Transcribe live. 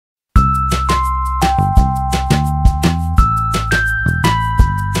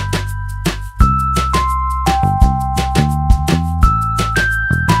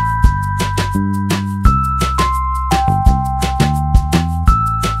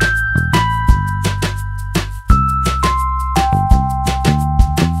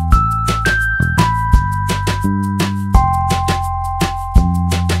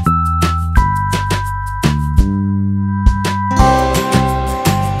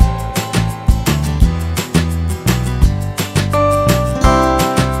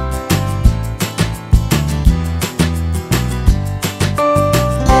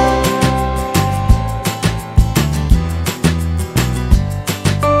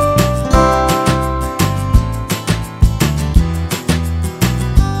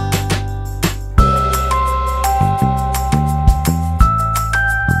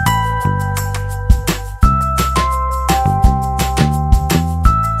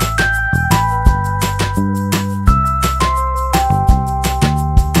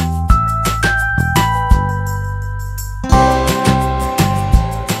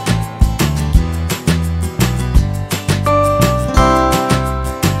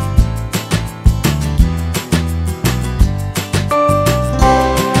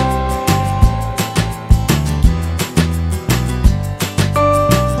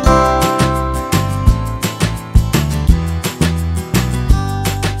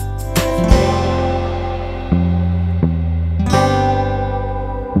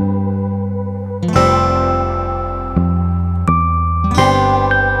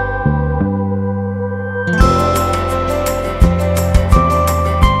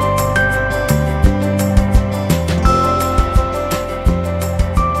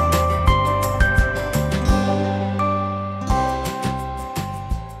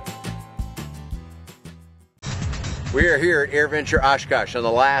AirVenture Oshkosh on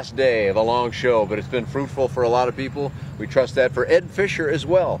the last day of a long show, but it's been fruitful for a lot of people. We trust that for Ed Fisher as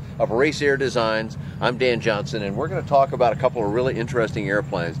well of Raceair Designs. I'm Dan Johnson, and we're going to talk about a couple of really interesting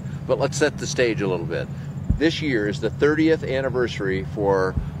airplanes, but let's set the stage a little bit. This year is the 30th anniversary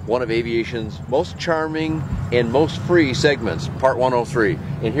for one of aviation's most charming and most free segments, Part 103.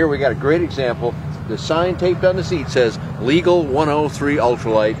 And here we got a great example. The sign taped on the seat says Legal 103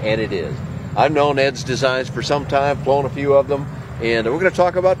 Ultralight, and it is. I've known Ed's designs for some time, flown a few of them, and we're going to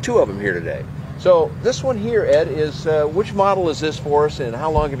talk about two of them here today. So this one here, Ed, is which model is this for us, and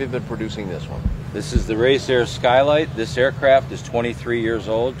how long have you been producing this one? This is the Raceair Skylight. This aircraft is 23 years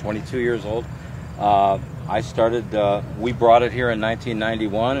old, 22 years old. We brought it here in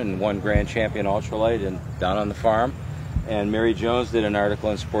 1991 and won Grand Champion Ultralight down on the farm. And Mary Jones did an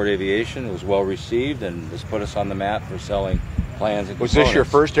article in Sport Aviation. It was well received, and this put us on the map for selling plans and components. Was this your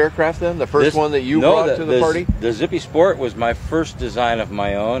first aircraft then? The first one that you brought to the party? The Zippy Sport was my first design of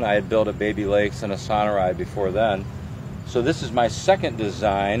my own. I had built a Baby Lakes and a Sonorai before then. So this is my second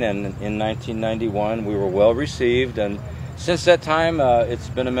design, and in 1991 we were well received, and since that time it's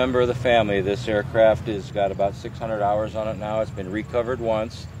been a member of the family. This aircraft has got about 600 hours on it now. It's been recovered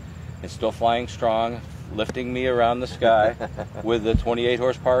once. It's still flying strong, lifting me around the sky with the 28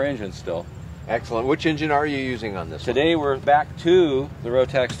 horsepower engine still. Excellent. Which engine are you using on this Today we're back to the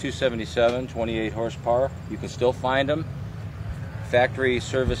Rotax 277, 28 horsepower. You can still find them. Factory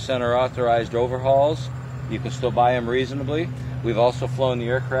service center authorized overhauls. You can still buy them reasonably. We've also flown the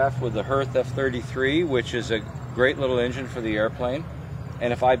aircraft with the Herth F-33, which is a great little engine for the airplane.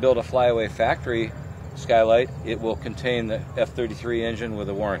 And if I build a flyaway factory Skylight, it will contain the F-33 engine with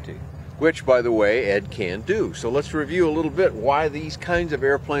a warranty. Which, by the way, Ed can do. So let's review a little bit why these kinds of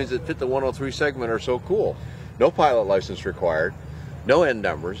airplanes that fit the 103 segment are so cool. No pilot license required, no N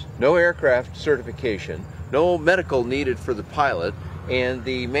numbers, no aircraft certification, no medical needed for the pilot, and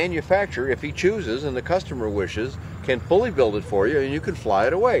the manufacturer, if he chooses and the customer wishes, can fully build it for you, and you can fly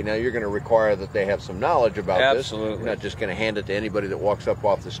it away. Now, you're going to require that they have some knowledge about Absolutely. this. You're not just going to hand it to anybody that walks up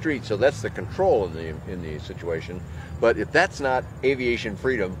off the street. So that's the control in the situation. But if that's not aviation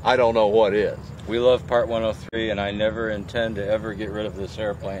freedom, I don't know what is. We love Part 103, and I never intend to ever get rid of this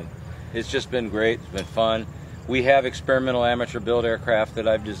airplane. It's just been great. It's been fun. We have experimental amateur build aircraft that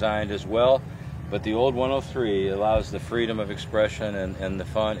I've designed as well, but the old 103 allows the freedom of expression and the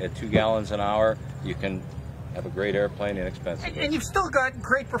fun. At 2 gallons an hour, you can have a great airplane inexpensively. And you've still got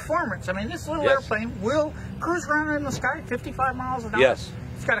great performance. I mean, this little airplane will cruise around in the sky 55 miles an hour. Yes.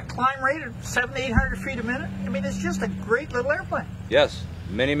 It's got a climb rate of 700 to 800 feet a minute. I mean, it's just a great little airplane. Yes.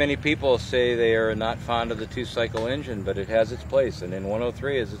 Many people say they are not fond of the 2-cycle engine, but it has its place, and in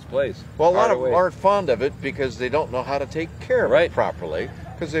 103 is its place. Well, a lot of them aren't fond of it because they don't know how to take care of it properly,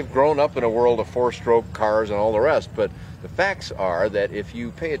 because they've grown up in a world of 4-stroke cars and all the rest. But the facts are that if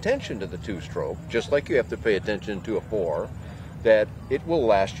you pay attention to the 2-stroke, just like you have to pay attention to a 4, that it will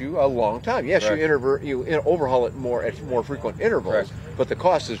last you a long time. Yes, you overhaul it at more frequent intervals, but the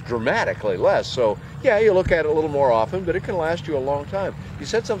cost is dramatically less. So, yeah, you look at it a little more often, but it can last you a long time. You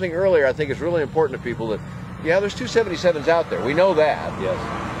said something earlier I think is really important to people, that, yeah, there's 277s out there. We know that. Yes.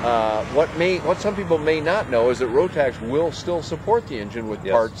 What some people may not know is that Rotax will still support the engine with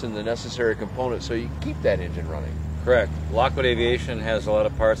parts and the necessary components, so you can keep that engine running. Correct. Lockwood Aviation has a lot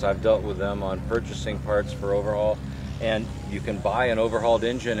of parts. I've dealt with them on purchasing parts for overhaul, and you can buy an overhauled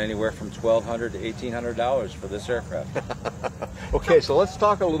engine anywhere from $1,200 to $1,800 for this aircraft. Okay, so let's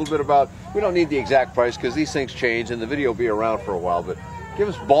talk a little bit about, we don't need the exact price because these things change and the video will be around for a while, but give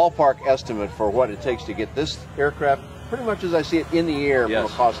us ballpark estimate for what it takes to get this aircraft pretty much as I see it in the air from a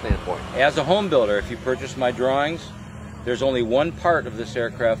cost standpoint. As a home builder, if you purchase my drawings, there's only one part of this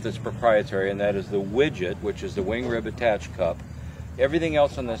aircraft that's proprietary, and that is the widget, which is the wing rib attach cup. Everything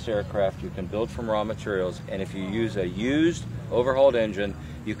else on this aircraft you can build from raw materials, and if you use a used, overhauled engine,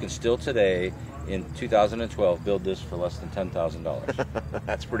 you can still today, in 2012, build this for less than $10,000.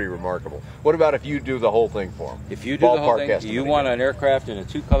 That's pretty remarkable. What about if you do the whole thing for them? If you do the whole thing, you want an aircraft in a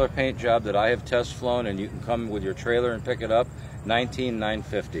 2-color paint job that I have test flown, and you can come with your trailer and pick it up,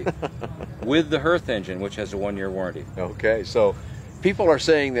 $19,950 with the Herth engine, which has a 1-year warranty. Okay, so people are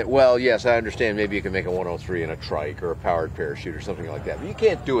saying that, well, yes, I understand maybe you can make a 103 in a trike or a powered parachute or something like that, but you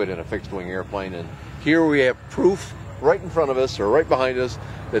can't do it in a fixed-wing airplane, and here we have proof right in front of us or right behind us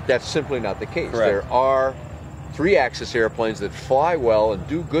that that's simply not the case. Correct. There are 3-axis airplanes that fly well and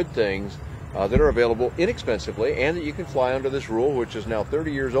do good things that are available inexpensively, and that you can fly under this rule, which is now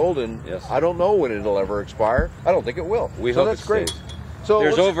 30 years old, and I don't know when it'll ever expire. I don't think it will. We hope that's great. So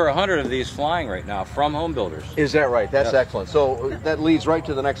there's over 100 of these flying right now from home builders. Is that right? That's Yes. excellent. So that leads right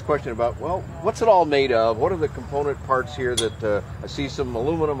to the next question about, well, what's it all made of? What are the component parts here that I see some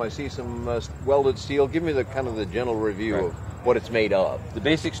aluminum, I see some welded steel. Give me the kind of the general review Right. of what it's made of. The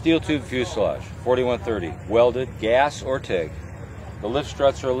basic steel tube fuselage, 4130, welded, gas or TIG. The lift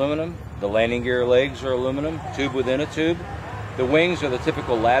struts are aluminum. The landing gear legs are aluminum, tube within a tube. The wings are the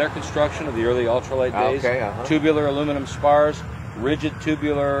typical ladder construction of the early ultralight days. Okay, Tubular aluminum spars, rigid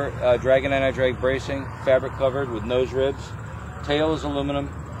tubular drag and anti-drag bracing, fabric covered with nose ribs. Tail is aluminum.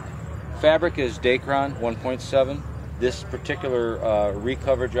 Fabric is Dacron 1.7. This particular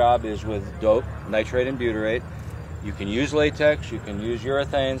recover job is with dope, nitrate and butyrate. You can use latex, you can use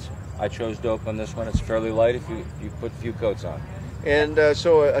urethanes. I chose dope on this one. It's fairly light if you put a few coats on. And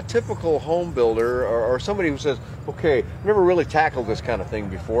so a typical home builder or somebody who says, okay, I've never really tackled this kind of thing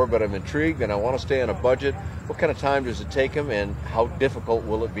before, but I'm intrigued and I want to stay on a budget. What kind of time does it take them and how difficult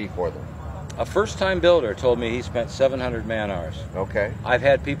will it be for them? A first-time builder told me he spent 700 man-hours. Okay. I've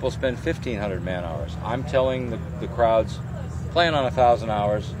had people spend 1,500 man-hours. I'm telling the crowds, plan on 1,000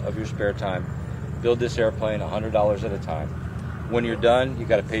 hours of your spare time. Build this airplane $100 at a time. When you're done, you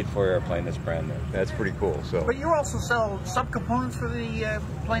got a paid-for airplane that's brand new. That's pretty cool. So. But you also sell subcomponents for the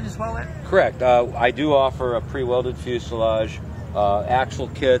plane as well, Ed? Correct. I do offer a pre-welded fuselage, axle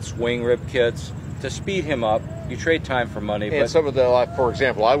kits, wing rib kits. To speed him up, you trade time for money. And but some of the, like, for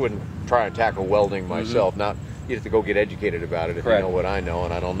example, I wouldn't try and tackle welding myself. Not you have to go get educated about it if Correct. you know what I know,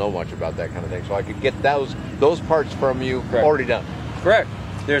 and I don't know much about that kind of thing. So I could get those parts from you Correct. already done. Correct.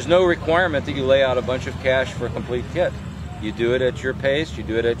 There's no requirement that you lay out a bunch of cash for a complete kit. You do it at your pace, you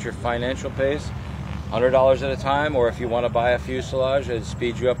do it at your financial pace, $100 at a time, or if you want to buy a fuselage and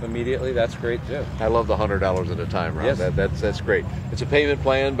speed you up immediately, that's great too. I love the $100 at a time, Ron. Yes. That's great. It's a payment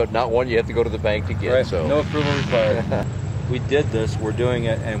plan, but not one you have to go to the bank to get. Right. So No approval required. We did this, we're doing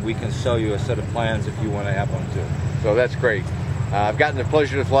it, and we can sell you a set of plans if you want to have one too. So that's great. I've gotten the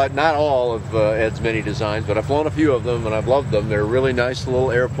pleasure to fly not all of Ed's many designs, but I've flown a few of them and I've loved them. They're really nice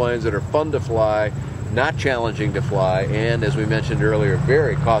little airplanes that are fun to fly, not challenging to fly, and as we mentioned earlier,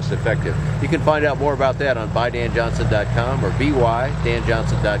 very cost effective. You can find out more about that on buydanjohnson.com or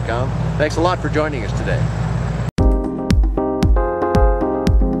bydanjohnson.com. Thanks a lot for joining us today.